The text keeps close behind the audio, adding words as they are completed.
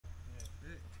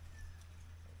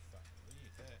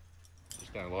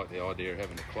just don't like the idea of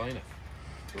having to clean it.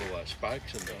 All those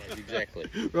spokes and exactly.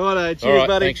 Righto, cheers, all right,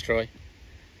 buddy. Thanks, Troy.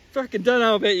 Fucking don't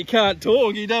know about you can't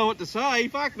talk, you know what to say.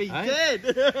 Fuck me,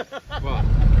 dead. What?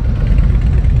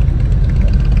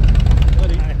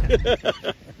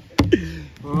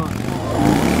 Right.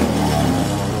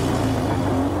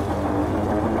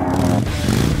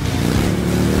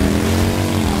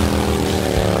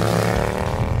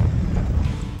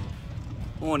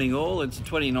 Morning all, it's the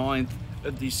 29th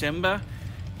of December.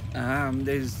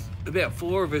 There's about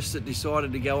 4 of us that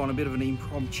decided to go on a bit of an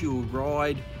impromptu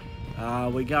ride.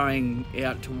 We're going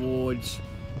out towards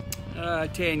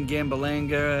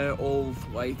Tangambalanga all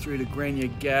the way through to Grania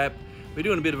Gap. We're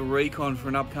doing a bit of a recon for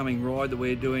an upcoming ride that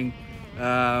we're doing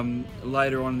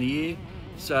later on in the year.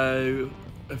 So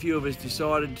a few of us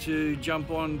decided to jump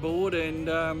on board and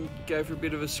go for a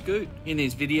bit of a scoot. In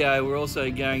this video we're also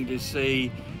going to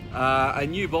see a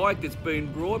new bike that's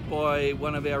been brought by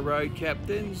one of our road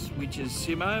captains, which is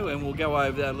Simmo, and we'll go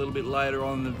over that a little bit later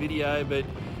on in the video, but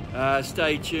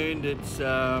stay tuned. It's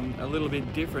a little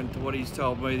bit different to what he's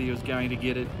told me that he was going to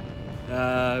get it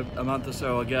a month or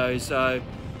so ago. So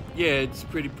yeah, it's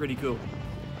pretty cool.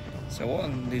 So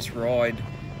on this ride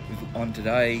on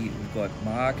today, we've got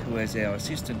Mark, who is our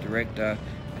assistant director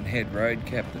and head road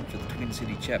captain for the Twin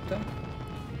City chapter.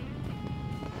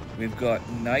 We've got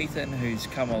Nathan, who's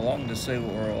come along to see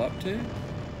what we're all up to.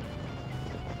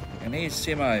 And here's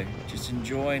Simmo, just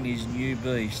enjoying his new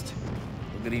beast.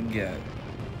 Look at him go.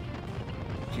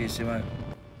 Cheers, Simmo.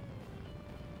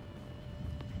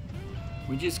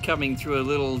 We're just coming through a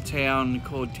little town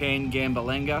called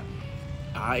Tangambalanga.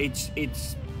 It's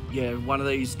yeah, one of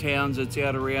these towns that's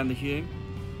out around the Hume.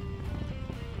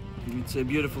 It's a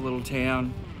beautiful little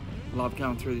town. Love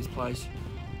going through this place.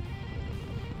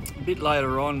 A bit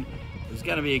later on, there's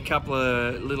going to be a couple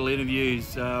of little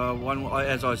interviews. One,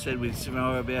 as I said, with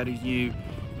Simmo about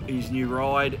his new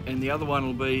ride, and the other one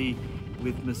will be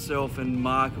with myself and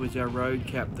Mark, who is our road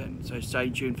captain. So stay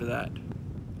tuned for that.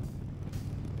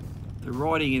 The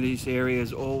riding in this area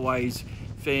is always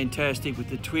fantastic with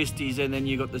the twisties, and then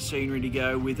you've got the scenery to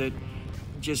go with it.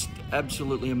 Just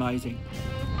absolutely amazing.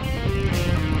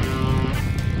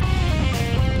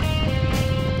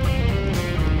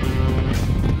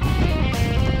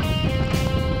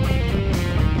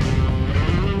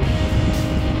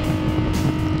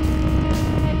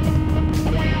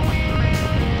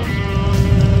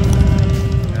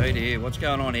 What's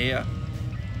going on here?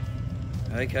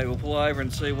 Okay, we'll pull over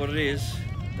and see what it is.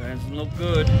 Doesn't look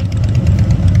good.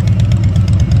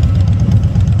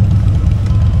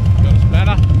 Got a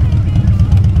spanner?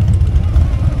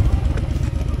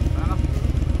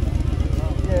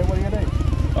 Yeah, what do you need?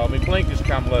 Oh, my blinkers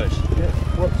come loose. Yeah,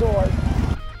 what size?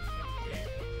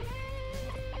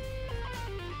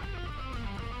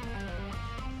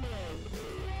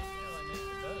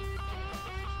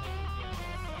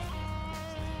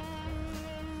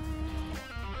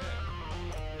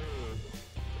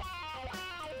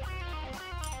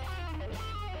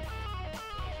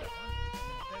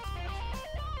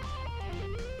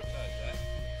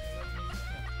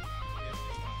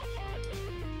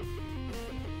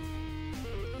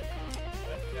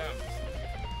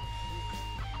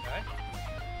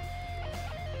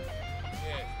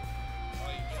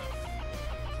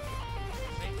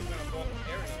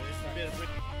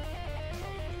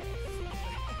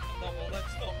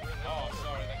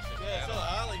 Yeah, it's not a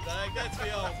Harley bag, that's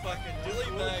the old fucking dilly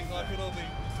bag, like it'll be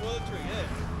toiletry,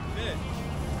 yeah.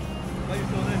 Maybe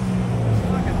for this.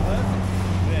 Fucking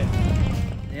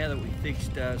perfect. Now that we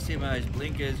fixed Simmo's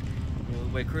blinkers,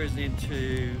 we're cruising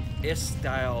into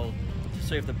Estdale to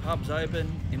see if the pub's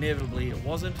open. Inevitably it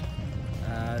wasn't,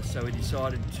 so we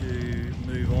decided to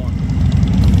move on.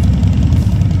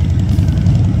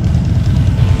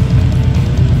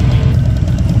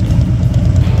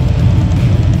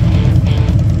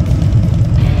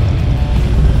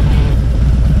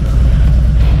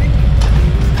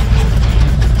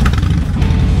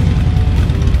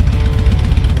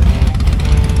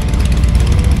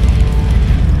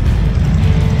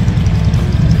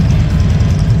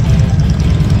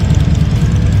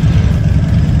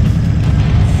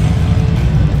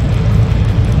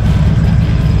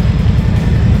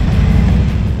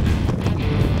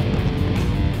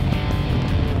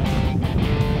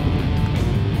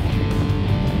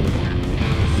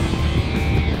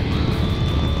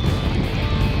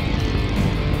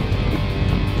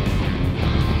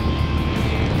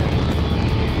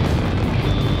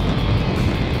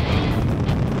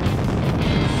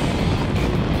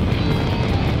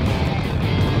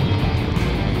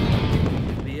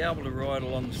 Able to ride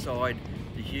alongside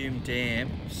the Hume Dam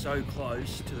so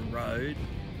close to the road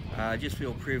Just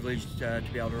feel privileged to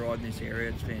be able to ride in this area.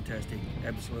 It's fantastic,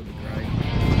 absolutely great.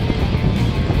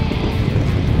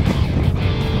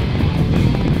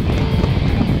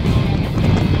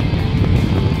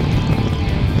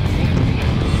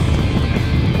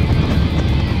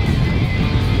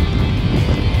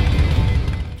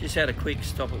 Just had a quick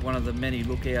stop at one of the many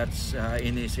lookouts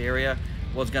in this area.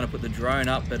 Was going to put the drone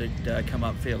up, but it come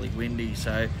up fairly windy,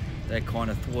 so that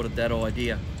kind of thwarted that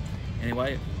idea.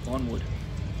 Anyway, onward.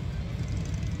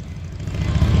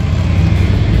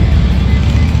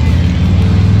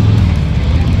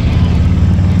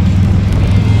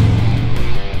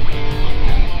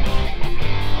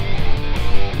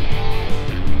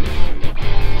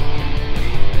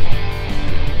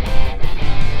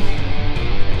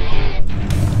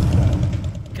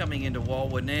 Coming into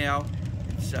Walwood now.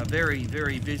 It's very,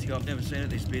 very busy. I've never seen it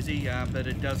this busy, but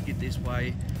it does get this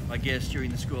way, I guess,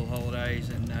 during the school holidays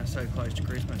and so close to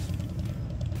Christmas.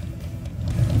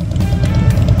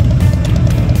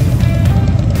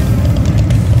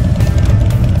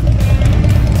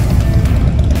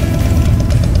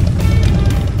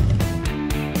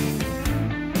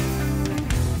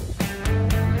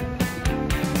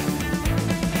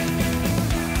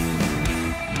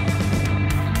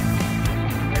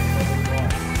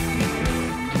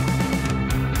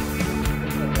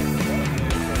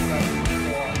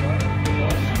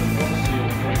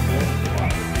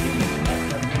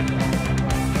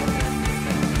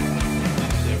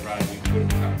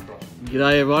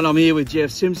 G'day everyone, I'm here with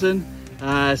Jeff Simpson.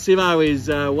 Simmo is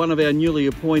one of our newly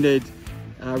appointed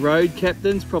road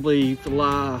captains, probably for the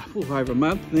last over a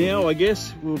month now, I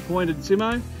guess. We appointed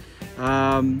Simmo.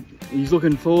 He's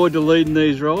looking forward to leading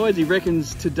these rides. He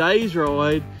reckons today's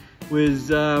ride was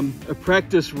a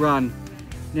practice run.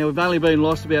 Now we've only been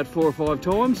lost about 4 or 5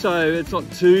 times, so it's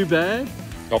not too bad.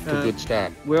 Off to a good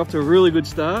start. We're off to a really good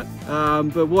start.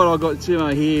 But what I got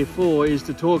Simmo here for is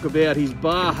to talk about his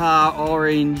Baja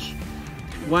Orange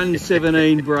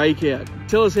 117 breakout.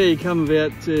 Tell us how you come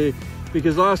about to,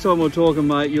 because last time we were talking,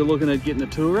 mate, you're looking at getting a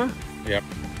tourer. Yep.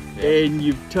 And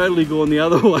you've totally gone the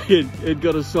other way and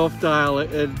got a soft tail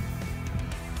and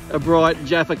a bright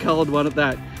Jaffa coloured one at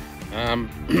that.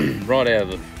 Right out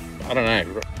of the, I don't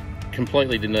know,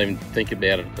 completely didn't even think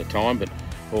about it at the time, but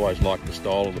always liked the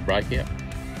style of the breakout.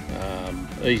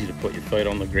 Easy to put your feet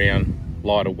on the ground,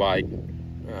 lighter weight.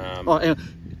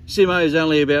 Simmo is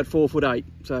only about 4'8",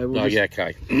 so we'll yeah,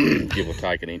 okay, give or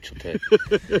take an inch or two.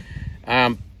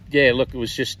 Yeah, look, it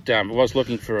was just I was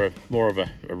looking for more of a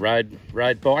road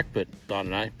bike, but I don't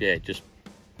know. Yeah, just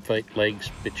feet, legs,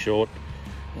 a bit short.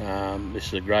 This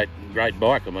is a great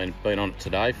bike. I mean, been on it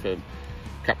today for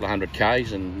a couple of 100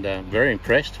 k's and very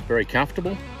impressed, very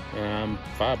comfortable.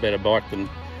 Far better bike than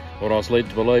what I was led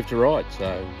to believe to ride.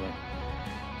 So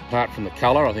apart from the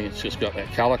colour, I think it's just got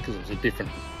that colour because it's a different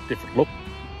look.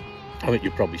 I think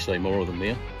you'll probably see more of them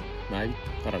there, maybe.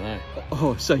 I don't know.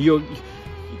 Oh, so you're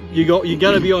going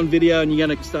to be on video and you're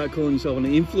going to start calling yourself an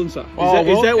influencer?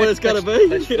 Is that what it's going to be?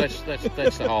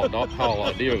 That's the whole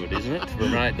idea of it, isn't it? To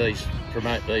promote these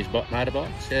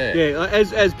motorbikes. Yeah. Yeah.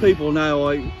 As people know,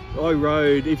 I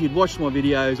rode. If you'd watched my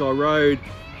videos, I rode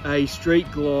a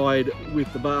street glide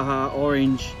with the Baja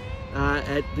Orange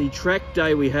at the track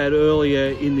day we had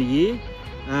earlier in the year.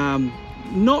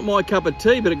 Not my cup of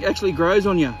tea, but it actually grows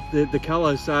on you, the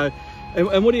colour. So,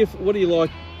 and what do you like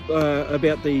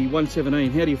about the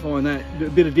 117? How do you find that? A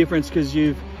bit of difference because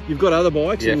you've got other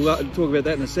bikes, yes. And we'll talk about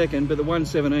that in a second. But the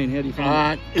 117, how do you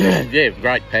find it? Yeah,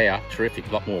 great power, terrific,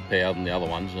 a lot more power than the other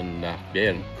ones, and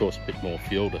yeah, and of course a bit more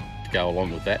fuel to go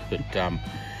along with that. But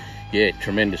yeah,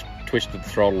 tremendous twisted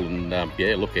throttle, and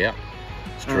yeah, look out,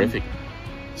 it's terrific.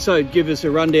 So give us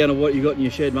a rundown of what you got in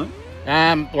your shed, mate.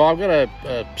 Well, I've got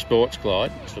a Sports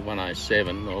Glide. It's a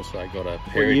 107. Also got a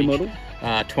Heritage. What year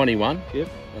model? 21. Yep.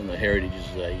 And the Heritage is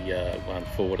a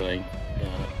 114,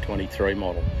 23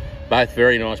 model. Both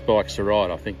very nice bikes to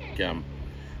ride. I think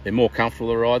they're more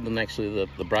comfortable to ride than actually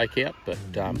the breakout, but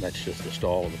that's just the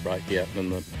style of the breakout.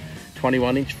 And the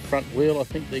 21-inch front wheel, I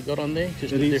think they got on there,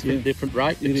 just different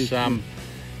rate. It's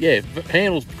yeah,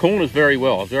 handles corners very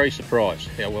well. I was very surprised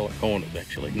how well it corners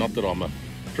actually. Not that I'm a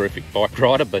terrific bike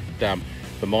rider, but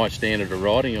for my standard of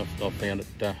riding, I found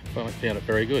it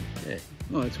very good. Yeah.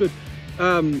 Oh, that's good.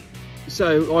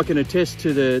 So I can attest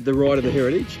to the ride of the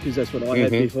Heritage because that's what I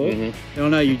had before. And I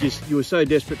know you were so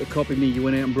desperate to copy me, you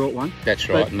went out and brought one. That's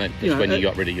right, and that's when you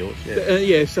got rid of yours. Yeah.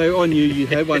 Yeah, so I knew you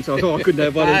had one, so I thought I couldn't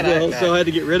have one as well, so I had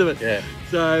to get rid of it. Yeah.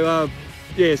 So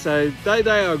yeah, so they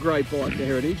are a great bike, the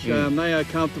Heritage. They are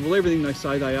comfortable, everything they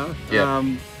say they are. Yeah.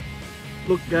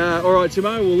 Look, all right,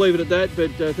 Simmo, we'll leave it at that, but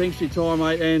thanks for your time,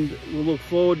 mate, and we'll look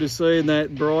forward to seeing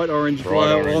that bright orange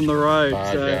glow on the road.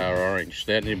 Orange.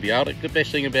 That'll be able to, the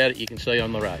best thing about it, you can see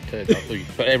on the road too.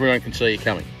 But everyone can see you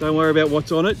coming. Don't worry about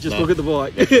what's on it, just look at the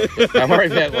bike. Don't worry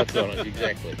about what's on it,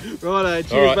 exactly. Righto,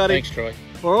 cheers, buddy. Thanks, Troy.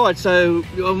 All right, so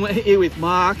I'm here with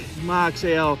Mark. Mark's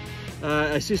our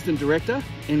assistant director,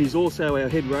 and he's also our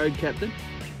head road captain.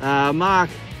 Mark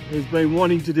has been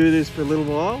wanting to do this for a little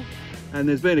while, and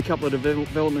there's been a couple of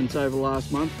developments over the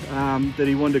last month that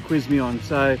he wanted to quiz me on.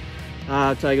 So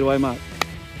take it away, Mark.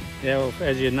 Yeah, well,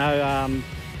 as you know,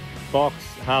 Box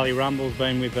Harley Rumble's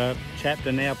been with the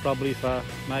chapter now probably for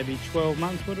maybe 12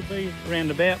 months, would it be?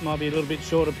 Roundabout, might be a little bit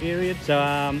shorter period.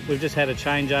 So we've just had a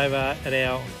changeover at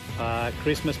our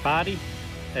Christmas party,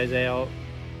 as our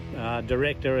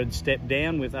director had stepped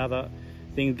down with other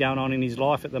things going on in his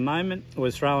life at the moment.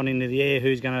 Was thrown into the air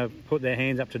who's going to put their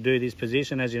hands up to do this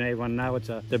position. As you know, everyone know, it's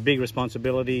a big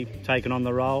responsibility taking on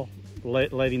the role,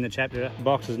 leading the chapter.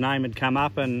 Box's name had come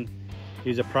up and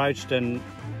he's approached and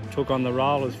took on the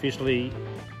role officially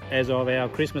as of our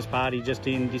Christmas party just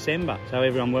in December. So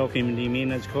everyone welcomed him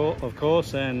in, of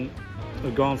course, and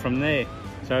we've gone from there.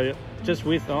 So just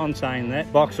on saying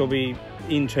that, Box will be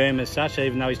in term as such,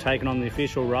 even though he's taken on the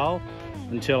official role,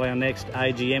 until our next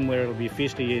AGM, where it'll be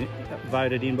officially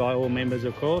voted in by all members,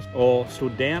 of course, or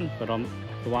stood down. But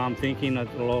the way I'm thinking,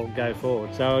 it'll all go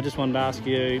forward. So I just wanted to ask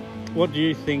you, what do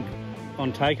you think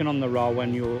on taking on the role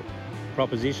when you're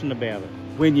propositioned about it?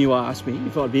 When you asked me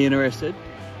if I'd be interested,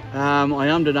 I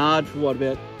ummed and ahed for what,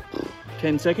 about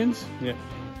 10 seconds? Yeah.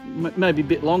 Maybe a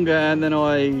bit longer, and then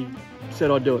I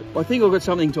said I'd do it. I think I've got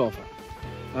something to offer,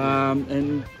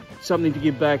 and something to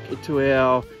give back to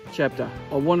our chapter.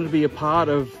 I wanted to be a part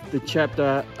of the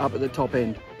chapter up at the top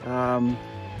end.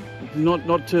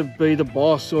 Not to be the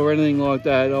boss or anything like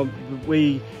that.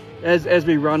 As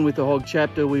we run with the Hog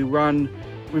chapter, we've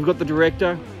got the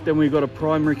director, then we've got a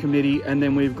primary committee, and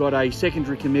then we've got a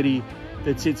secondary committee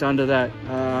that sits under that.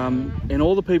 And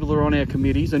all the people that are on our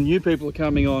committees, and new people are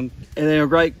coming on, and they're a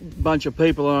great bunch of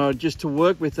people. And just to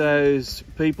work with those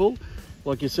people,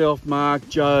 like yourself, Mark,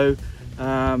 Joe,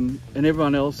 and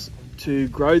everyone else, to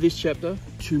grow this chapter,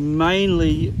 to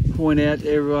mainly point out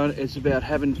to everyone it's about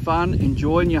having fun,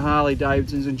 enjoying your Harley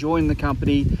Davidsons, enjoying the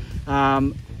company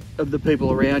of the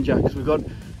people around you. Because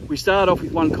we start off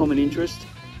with one common interest,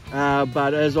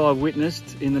 but as I've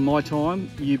witnessed in my time,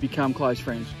 you become close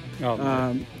friends. Oh,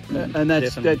 and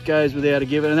that goes without a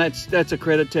given, and that's a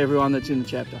credit to everyone that's in the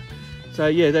chapter. So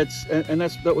yeah,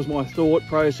 that was my thought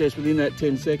process within that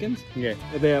 10 seconds. Yeah.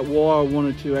 About why I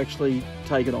wanted to actually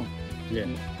take it on. Yeah.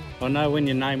 I know when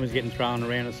your name was getting thrown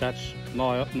around and such,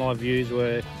 my views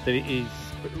were that he's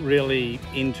really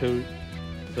into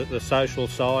the social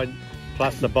side,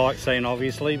 plus the bike scene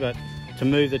obviously, but to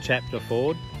move the chapter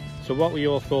forward. So what were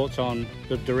your thoughts on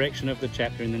the direction of the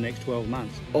chapter in the next 12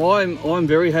 months? I'm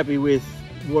very happy with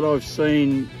what I've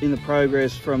seen in the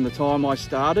progress from the time I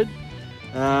started.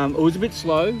 It was a bit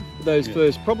slow those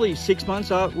first probably 6 months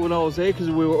when I was there,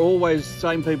 because we were always the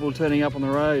same people turning up on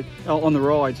the road, on the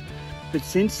rides. But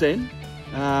since then,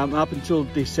 up until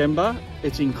December,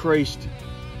 it's increased,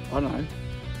 I don't know,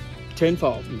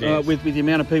 tenfold. Yes. With the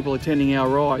amount of people attending our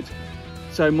rides.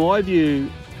 So my view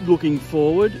looking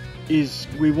forward is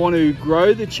we want to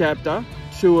grow the chapter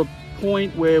to a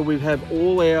point where we have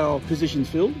all our positions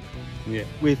filled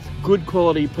with good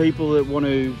quality people that want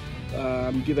to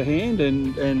give a hand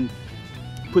and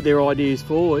put their ideas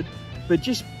forward, but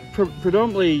just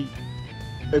predominantly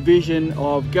a vision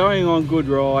of going on good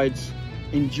rides,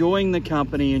 enjoying the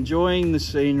company, enjoying the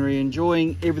scenery,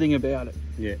 enjoying everything about it.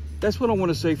 Yeah, that's what I want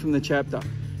to see from the chapter,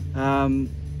 and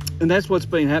that's what's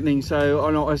been happening.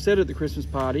 So I said at the Christmas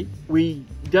party, we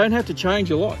don't have to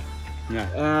change a lot.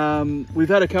 No. We've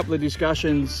had a couple of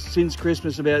discussions since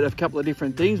Christmas about a couple of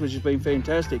different things, which has been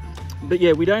fantastic. But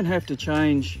yeah, we don't have to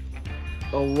change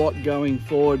a lot going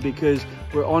forward, because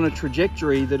we're on a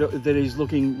trajectory that is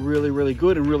looking really, really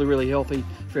good and really, really healthy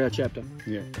for our chapter.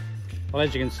 Yeah. Well,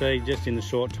 as you can see, just in the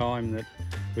short time that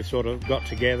we've sort of got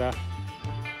together,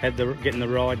 getting the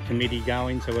ride committee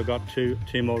going, so we've got two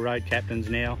more road captains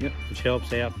now, which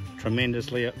helps out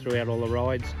tremendously throughout all the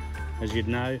rides, as you'd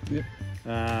know.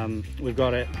 We've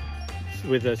got it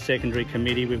with the secondary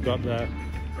committee. We've got the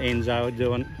Enzo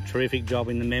doing a terrific job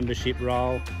in the membership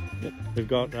role. We've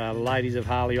got Ladies of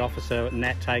Harley officer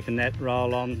Nat taking that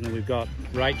role on, and we've got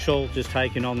Rachel just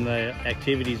taking on the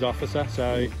activities officer.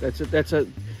 So that's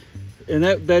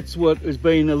what has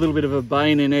been a little bit of a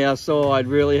bane in our side,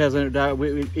 really, hasn't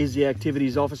it? Is the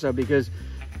activities officer, because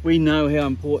we know how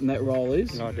important that role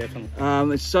is. No,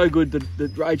 definitely. It's so good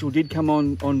that Rachel did come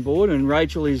on board, and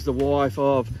Rachel is the wife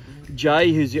of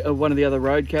Jay, who's one of the other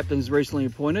road captains recently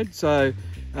appointed. So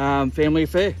family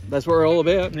affair, that's what we're all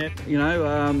about. Yep. You know,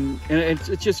 and it's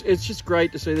just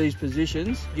great to see these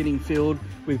positions getting filled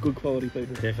with good quality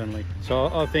people. Definitely. So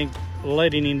I think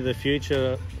leading into the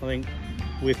future, I think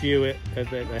with you at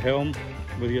the helm,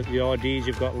 with the ideas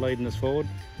you've got leading us forward,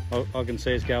 I can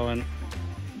see us going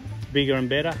bigger and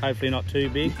better, hopefully not too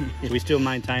big. So we still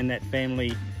maintain that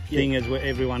family thing as what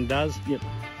everyone does. Yep.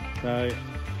 So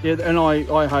yeah, and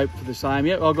I hope for the same.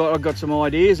 Yeah, I've got some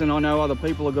ideas, and I know other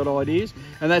people have got ideas,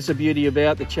 and that's the beauty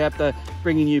about the chapter,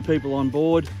 bringing new people on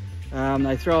board.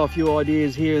 They throw a few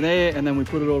ideas here and there, and then we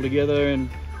put it all together, and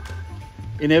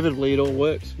inevitably it all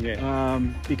works. Yeah.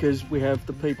 Because we have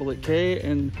the people that care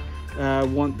and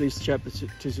want this chapter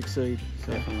to succeed.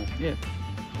 So, definitely. Yeah.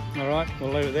 All right,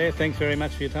 we'll leave it there. Thanks very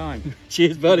much for your time.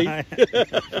 Cheers, buddy.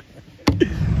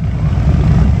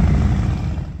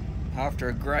 After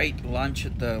a great lunch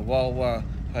at the Walwa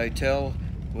Hotel,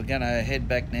 we're going to head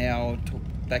back now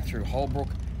back through Holbrook,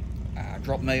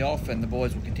 drop me off, and the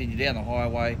boys will continue down the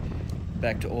highway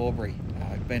back to Albury.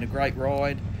 It's been a great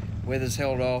ride. Weather's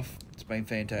held off. It's been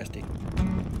fantastic.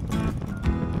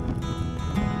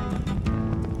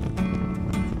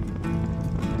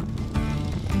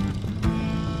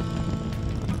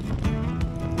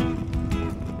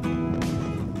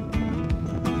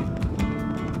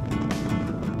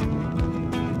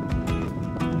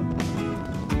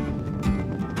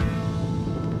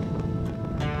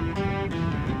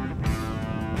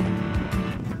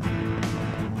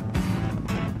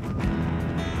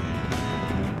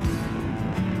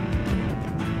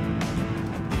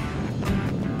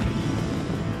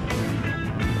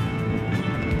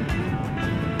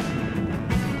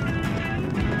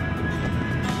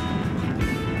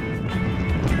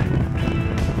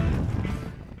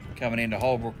 Coming into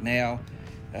Holbrook now.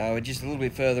 We're just a little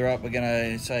bit further up. We're going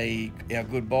to say our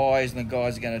goodbyes, and the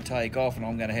guys are going to take off, and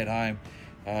I'm going to head home.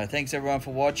 Thanks everyone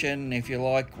for watching. If you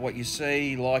like what you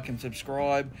see, like and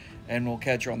subscribe, and we'll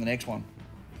catch you on the next one.